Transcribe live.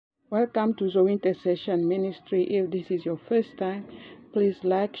Welcome to Zoe Intercession Ministry. If this is your first time, please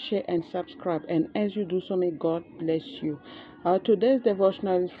like, share, and subscribe. And as you do so, may God bless you. Today's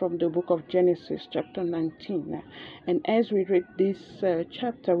devotional is from the book of Genesis, chapter 19. And as we read this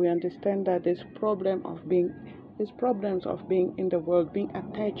chapter, we understand that there's problems of being in the world, being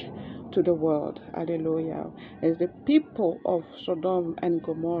attached to the world. Hallelujah. As the people of Sodom and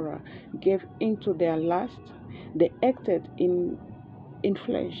Gomorrah gave into their lust, they acted in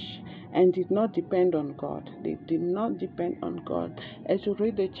flesh and did not depend on God. They did not depend on God. As you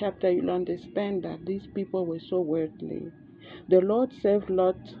read the chapter, you'll understand that these people were so worldly. The Lord saved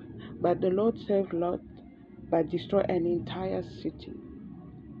Lot, but destroyed an entire city.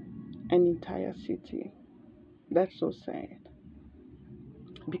 An entire city. That's so sad.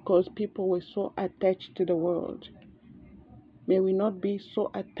 Because people were so attached to the world. May we not be so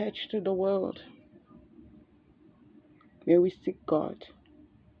attached to the world. May we seek God.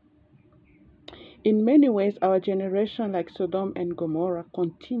 In many ways, our generation, like Sodom and Gomorrah,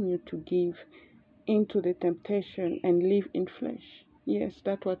 continue to give into the temptation and live in flesh. Yes,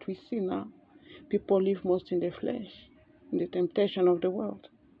 that's what we see now. People live most in the flesh, in the temptation of the world,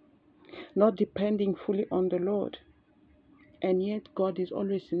 not depending fully on the Lord. And yet God is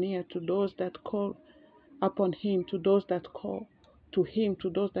always near to those that call upon Him, to those that call to Him, to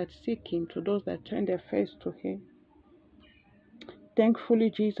those that seek Him, to those that turn their face to Him. Thankfully,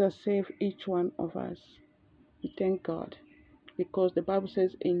 Jesus saved each one of us. We thank God, because the Bible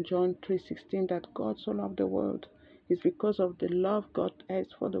says in John 3:16 that God so loved the world. It's because of the love God has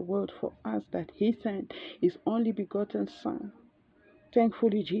for the world, for us, that He sent His only begotten Son.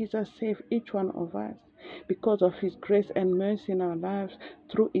 Thankfully, Jesus saved each one of us because of His grace and mercy in our lives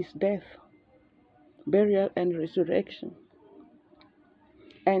through His death, burial, and resurrection.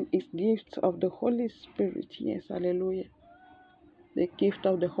 And His gift of the Holy Spirit. Yes, hallelujah. The gift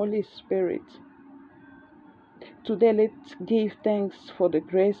of the Holy Spirit. Today, let's give thanks for the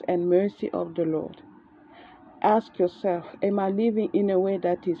grace and mercy of the Lord. Ask yourself, am I living in a way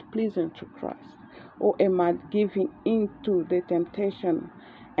that is pleasing to Christ? Or am I giving into the temptation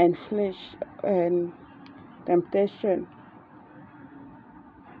and flesh and temptation,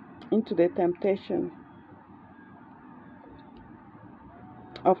 into the temptation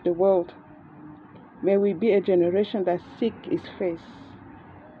of the world? May we be a generation that seek His face.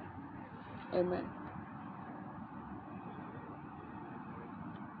 Amen.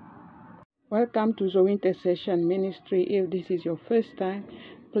 Welcome to Zoe Intercession Ministry. If this is your first time,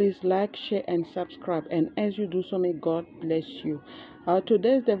 please like, share, and subscribe. And as you do so, may God bless you.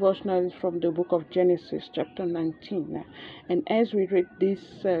 Today's devotional is from the book of Genesis, chapter 19. And as we read this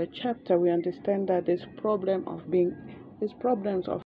chapter, we understand that there's problems of